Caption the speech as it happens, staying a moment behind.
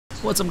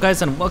What's up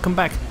guys and welcome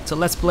back to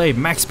Let's Play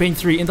Max Payne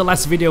 3. In the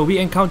last video we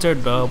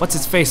encountered what's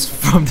his face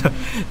from the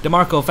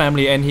DeMarco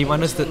family, and he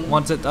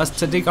wanted us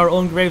to dig our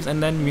own graves,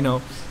 and then you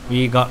know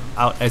we got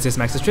out as is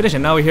Max's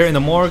tradition. Now we're here in the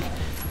morgue.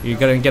 We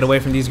gotta get away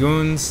from these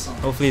goons.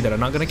 Hopefully they're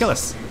not gonna kill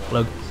us.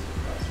 Look,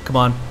 come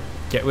on,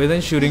 get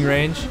within shooting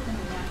range,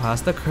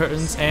 past the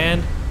curtains,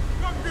 and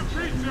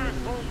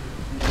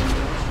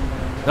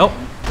nope.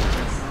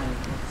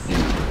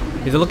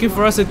 If they're looking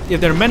for us, if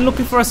they're men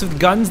looking for us with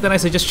guns, then I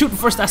suggest shoot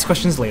first, ask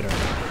questions later.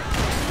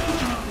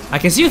 I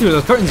can see you through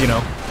those curtains, you know.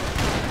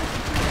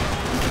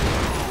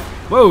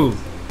 Whoa!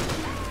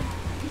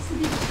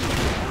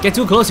 Get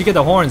too close, you get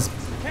the horns.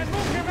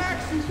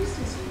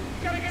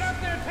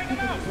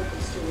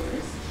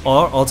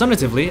 Or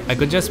alternatively, I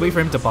could just wait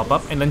for him to pop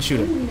up and then shoot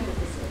him.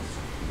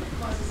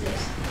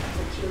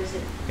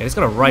 Yeah, he's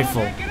got a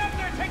rifle.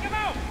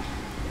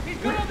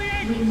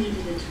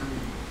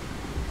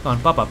 Come on,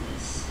 pop up.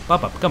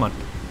 Pop up, come on.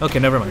 Okay,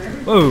 never mind.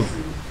 Whoa!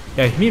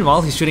 Yeah,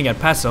 meanwhile, he's shooting at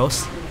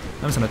Passos.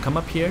 I'm just gonna come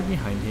up here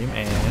behind him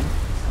and...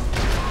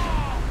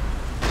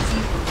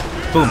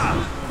 boom!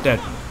 Dead.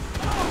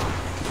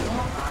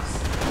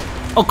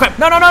 Oh crap!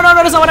 No, no, no, no,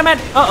 no, that's not what I meant!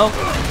 Uh-oh.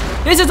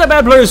 This is a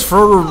bad place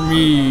for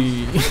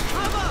me!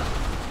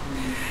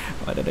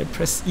 Why did I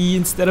press E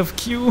instead of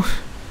Q?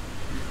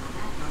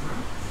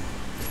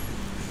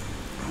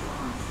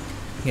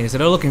 Okay, so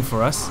they're looking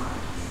for us.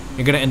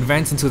 You're gonna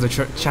advance into the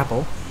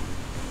chapel.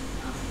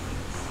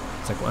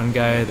 It's like one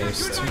guy,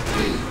 there's two.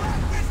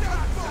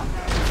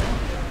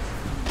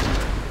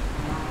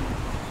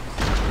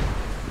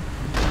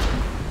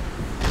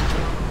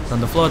 It's on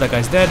the floor, that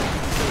guy's dead.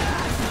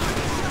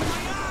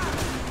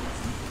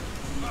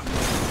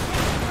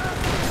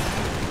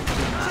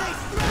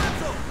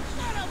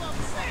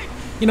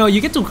 You know, you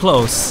get too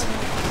close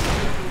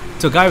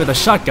to a guy with a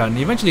shotgun,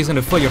 eventually he's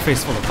gonna fill your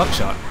face full of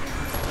buckshot.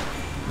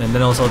 And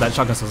then also that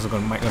shotgun's also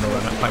might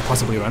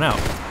possibly run out.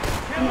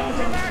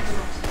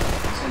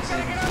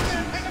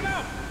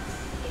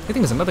 I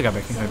think there's another guy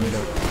back behind me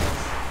though.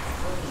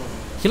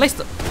 He likes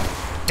to...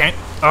 damn!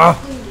 Oh!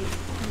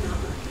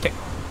 Okay.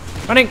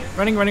 Running!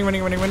 Running, running,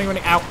 running, running, running,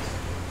 running. Ow! He's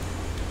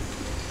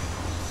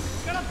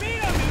gonna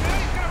beat on me,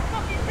 man! He's gonna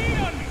fucking beat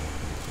on me!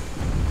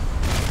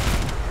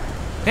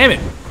 Damn it!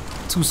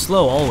 Too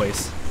slow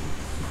always.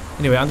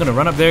 Anyway, I'm gonna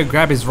run up there,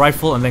 grab his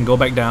rifle, and then go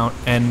back down.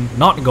 And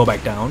not go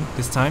back down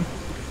this time.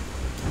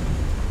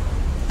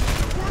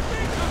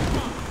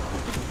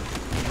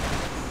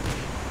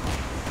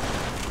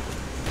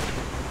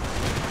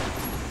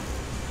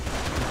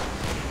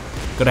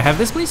 Could I have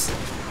this, please?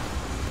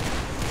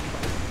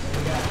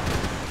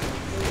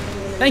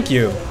 Thank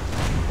you.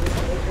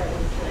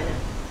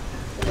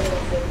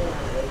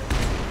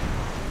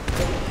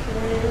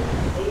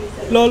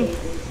 LOL.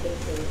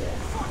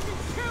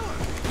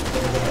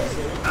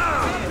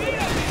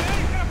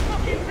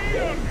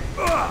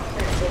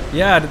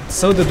 Yeah,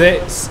 so do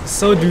they.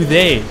 So do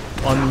they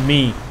on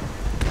me.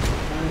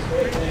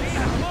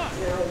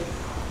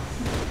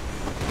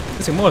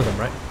 There's more of them,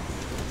 right?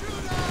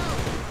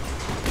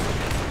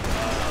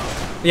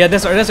 Yeah,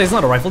 that's right, it's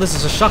not a rifle, this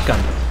is a shotgun.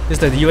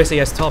 This is the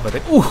USAS 12, I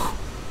think. Ooh!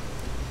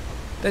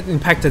 That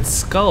impacted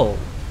skull.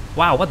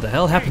 Wow, what the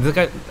hell happened? The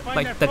guy,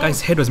 like, that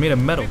guy's head was made of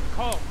metal.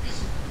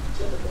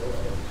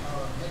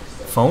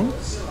 Phone?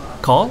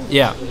 Call?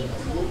 Yeah.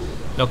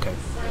 Okay.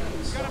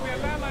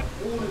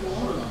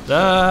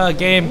 The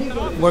game,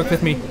 work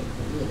with me.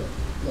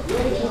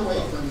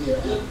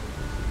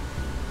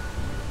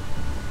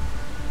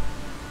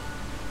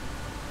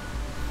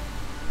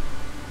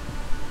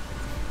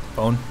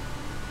 Phone.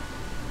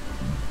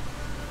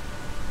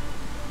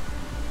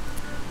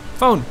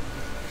 Phone.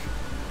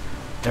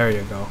 There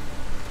you go. I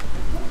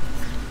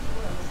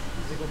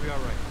think we'll be all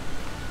right.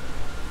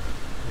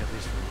 Yeah, at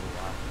least for a little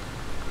while.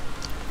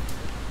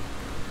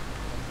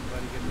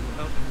 Somebody get a little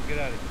help and we'll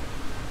get out of here.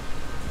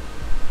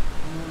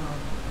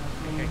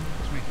 Okay,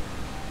 it's me.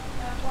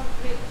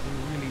 We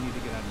really need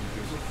to get out of New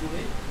Jersey.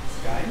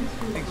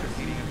 Things are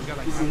heating up. We got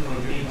like half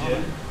New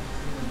Jersey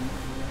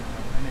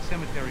and a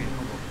cemetery in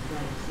Hoboken.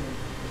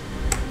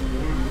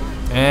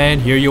 And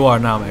here you are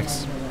now,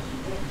 Max.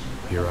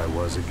 Here I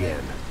was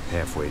again,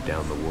 halfway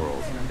down the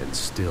world, and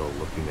still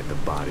looking at the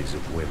bodies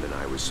of women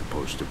I was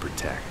supposed to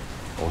protect.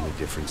 Only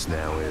difference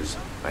now is,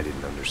 I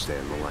didn't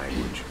understand the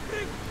language.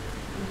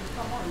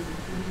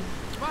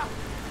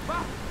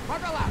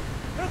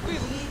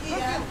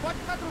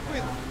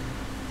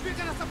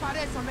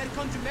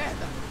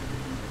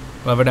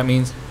 Whatever that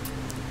means.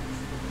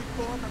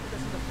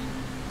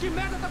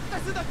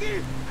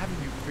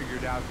 Haven't you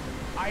figured out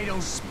that I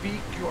don't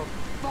speak your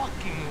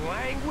fucking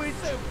language?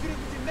 That's right,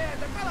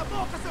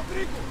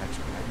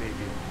 I may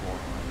be a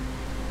moron.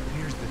 But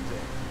here's the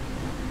thing.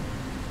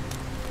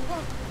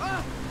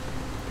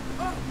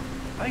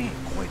 I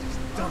ain't quite as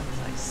dumb as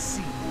I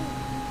seem.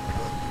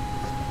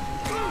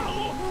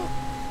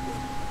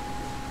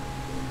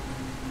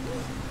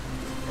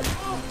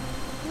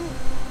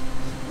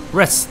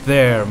 Rest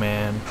there,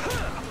 man.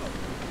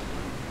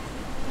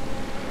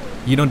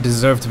 You don't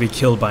deserve to be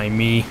killed by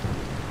me.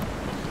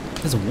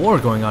 There's a war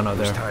going on out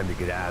It was there. time to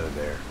get out of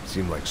there. It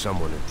seemed like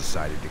someone had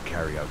decided to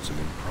carry out some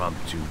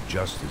impromptu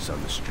justice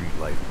on the street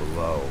life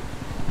below.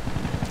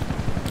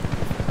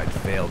 I'd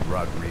failed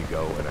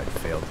Rodrigo and I'd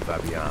failed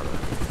Fabiana.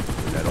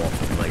 In that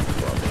awful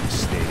nightclub and the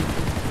stadium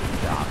and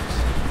the docks.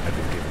 I've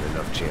been given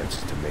enough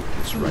chances to make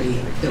this right,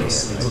 and again.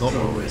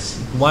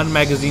 One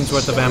magazine's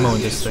worth of ammo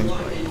in this thing.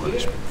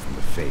 Punishment from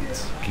the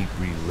fates. Keep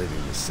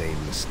reliving the same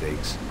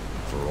mistakes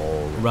for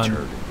all Run.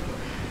 eternity.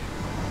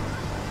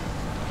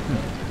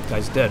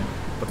 Guy's dead,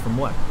 but from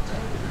what?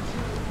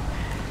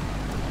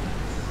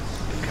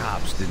 The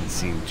cops didn't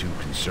seem too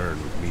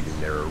concerned with meeting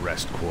their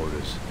arrest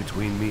quotas.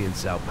 Between me and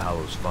Sao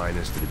Paulo's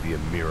finest, it'd be a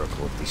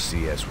miracle if the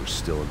CS were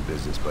still in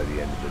business by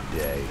the end of the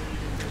day.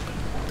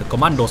 The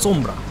Comando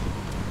Sombra.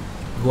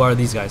 Who are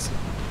these guys?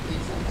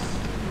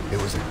 It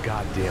was a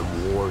goddamn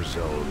war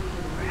zone.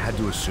 I had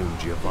to assume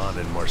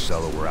Giovanna and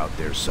Marcelo were out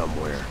there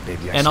somewhere.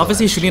 Maybe I And still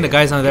obviously had a shooting the chance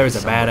guys to on there get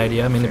is a bad somebody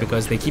idea, from mainly the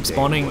because they family keep today.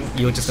 spawning.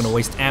 You're just gonna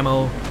waste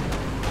ammo,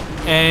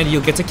 and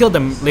you'll get to kill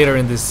them later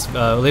in this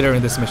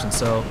mission.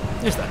 So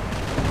there's that.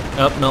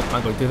 Oh nope,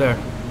 not going through there.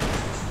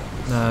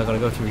 No, gotta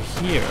go through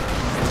here.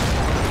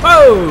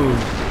 Whoa!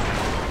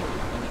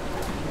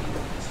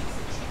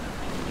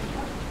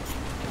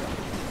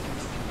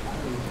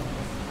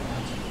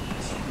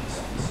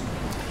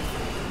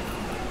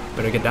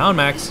 Better get down,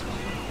 Max.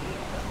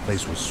 The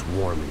place was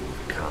swarming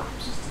with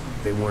cops.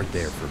 They weren't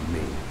there for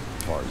me,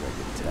 as far as I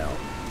could tell.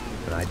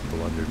 But I'd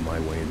blundered my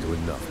way into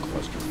enough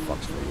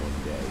clusterfucks for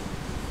one day.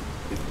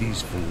 If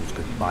these fools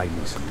could buy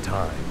me some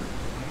time,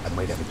 I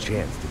might have a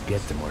chance to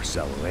get to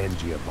Marcelo and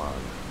Giovanna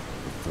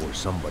before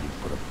somebody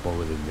put a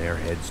bullet in their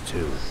heads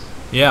too.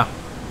 Yeah.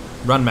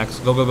 Run, Max.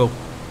 Go, go, go.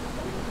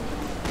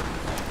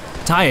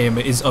 Time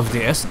is of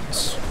the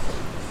essence.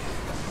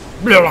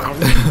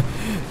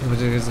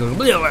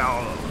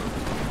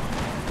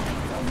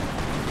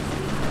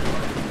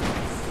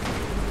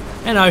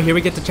 And now here we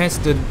get the chance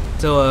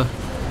to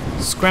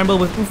scramble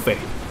with Ufe.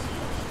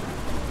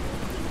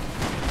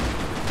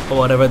 Or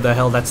whatever the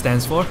hell that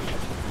stands for.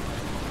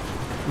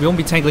 We won't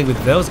be tangling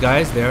with those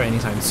guys there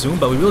anytime soon,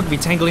 but we will be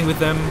tangling with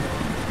them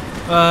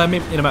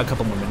maybe in about a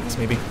couple more minutes,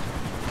 maybe.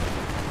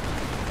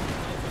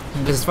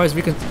 Because as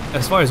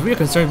far as we're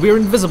concerned, we're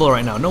invisible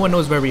right now. No one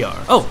knows where we are.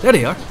 Oh, there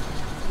they are.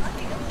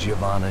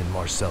 Giovanna and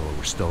Marcelo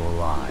were still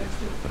alive,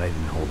 but I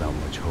didn't hold out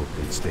much hope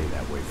they'd stay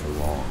that way for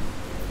long.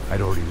 I'd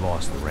already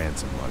lost the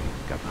ransom money,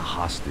 got the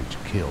hostage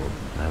killed,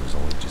 and I was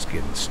only just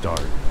getting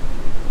started.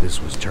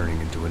 This was turning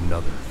into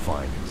another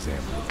fine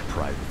example of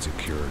private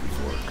security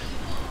work.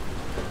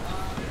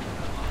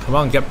 Come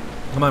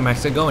on,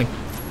 Max, get going.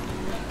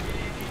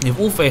 If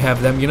Ufe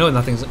have them, you know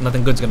nothing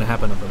good's gonna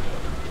happen of them.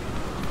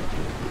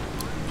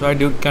 Sorry,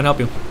 dude, can't help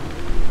you.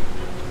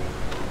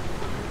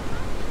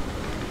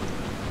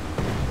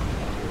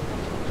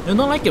 I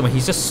don't like it when he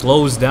just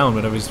slows down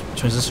whenever he's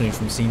transitioning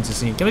from scene to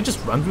scene. Can I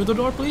just run through the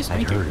door, please? I'd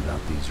Thank you. heard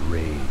about these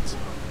raids.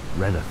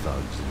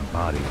 Rena-thugs in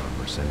body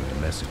armor sending a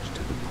message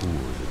to the poor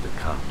that the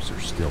cops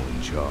are still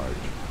in charge.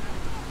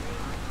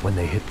 When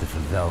they hit the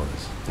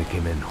favelas, they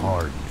came in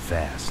hard and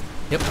fast.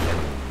 Yep. And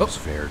anyone was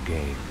fair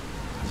game,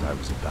 as I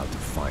was about to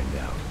find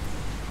out.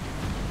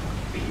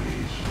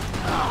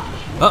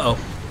 Uh-oh.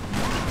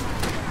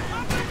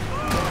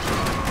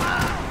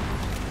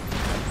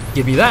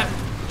 Give me that.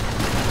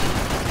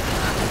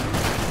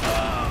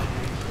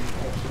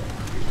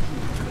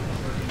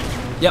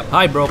 Yep,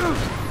 hi, bro.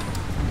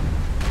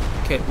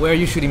 Okay, where are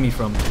you shooting me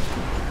from?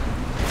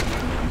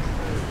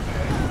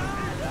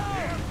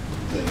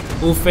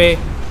 Ufe,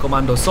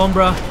 Comando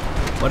Sombra,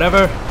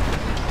 whatever.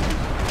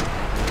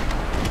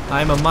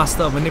 I am a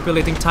master of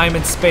manipulating time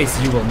and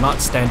space. You will not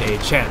stand a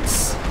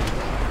chance.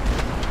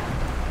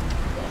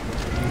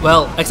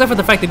 Well, except for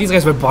the fact that these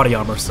guys wear body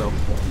armor, so.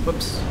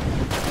 Whoops.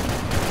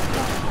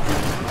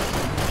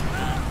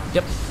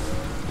 Yep.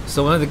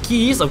 So one of the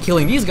keys of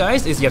killing these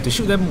guys is you have to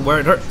shoot them where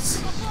it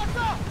hurts.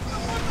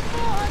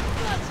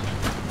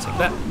 Take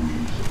that.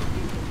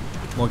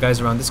 More guys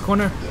around this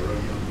corner.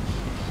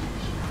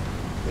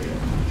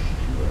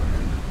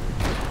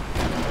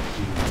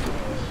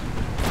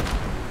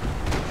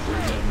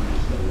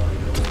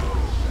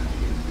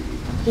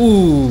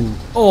 Ooh.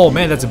 Oh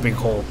man, that's a big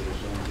hole.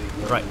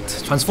 Right.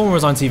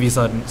 Transformers on TV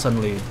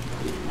suddenly.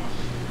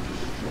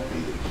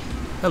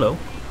 Hello.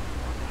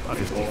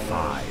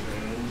 55.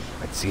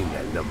 I'd seen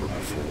that number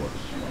before.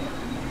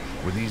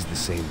 Were these the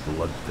same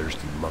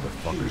bloodthirsty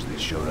motherfuckers that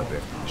showed up after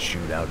the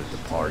shootout at the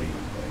party?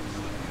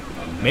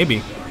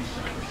 Maybe.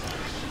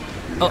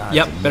 The Oh, odds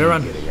yep, of better me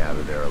run. Getting out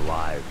of there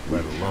alive,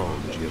 let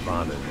alone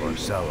Giovanna and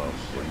Marcelo,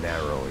 were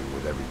narrowing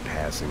with every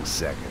passing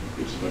second.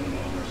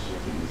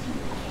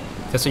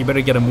 Guess you better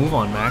get a move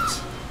on,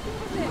 Max.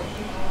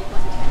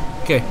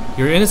 Okay,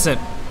 you're innocent.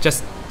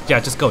 Just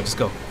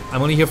go.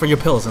 I'm only here for your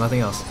pills and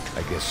nothing else.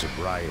 I guess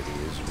sobriety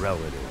is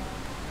relative.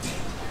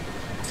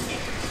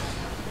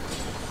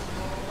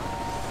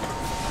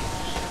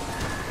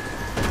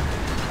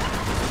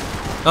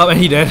 Oh, and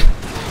he did.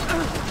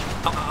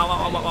 Ow, ow,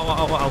 ow, ow, ow,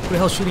 ow, ow, ow. Who the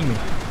hell's shooting me?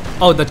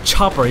 Oh, the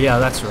chopper. Yeah,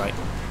 that's right.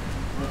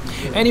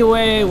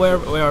 Anyway, where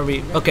are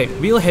we? Okay,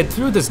 we'll head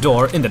through this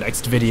door in the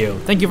next video.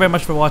 Thank you very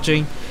much for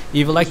watching. If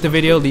you liked the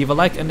video, leave a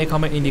like and a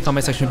comment in the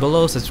comment section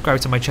below. Subscribe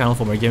to my channel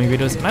for more gaming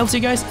videos, and I will see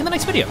you guys in the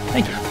next video.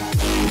 Thank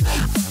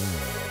you.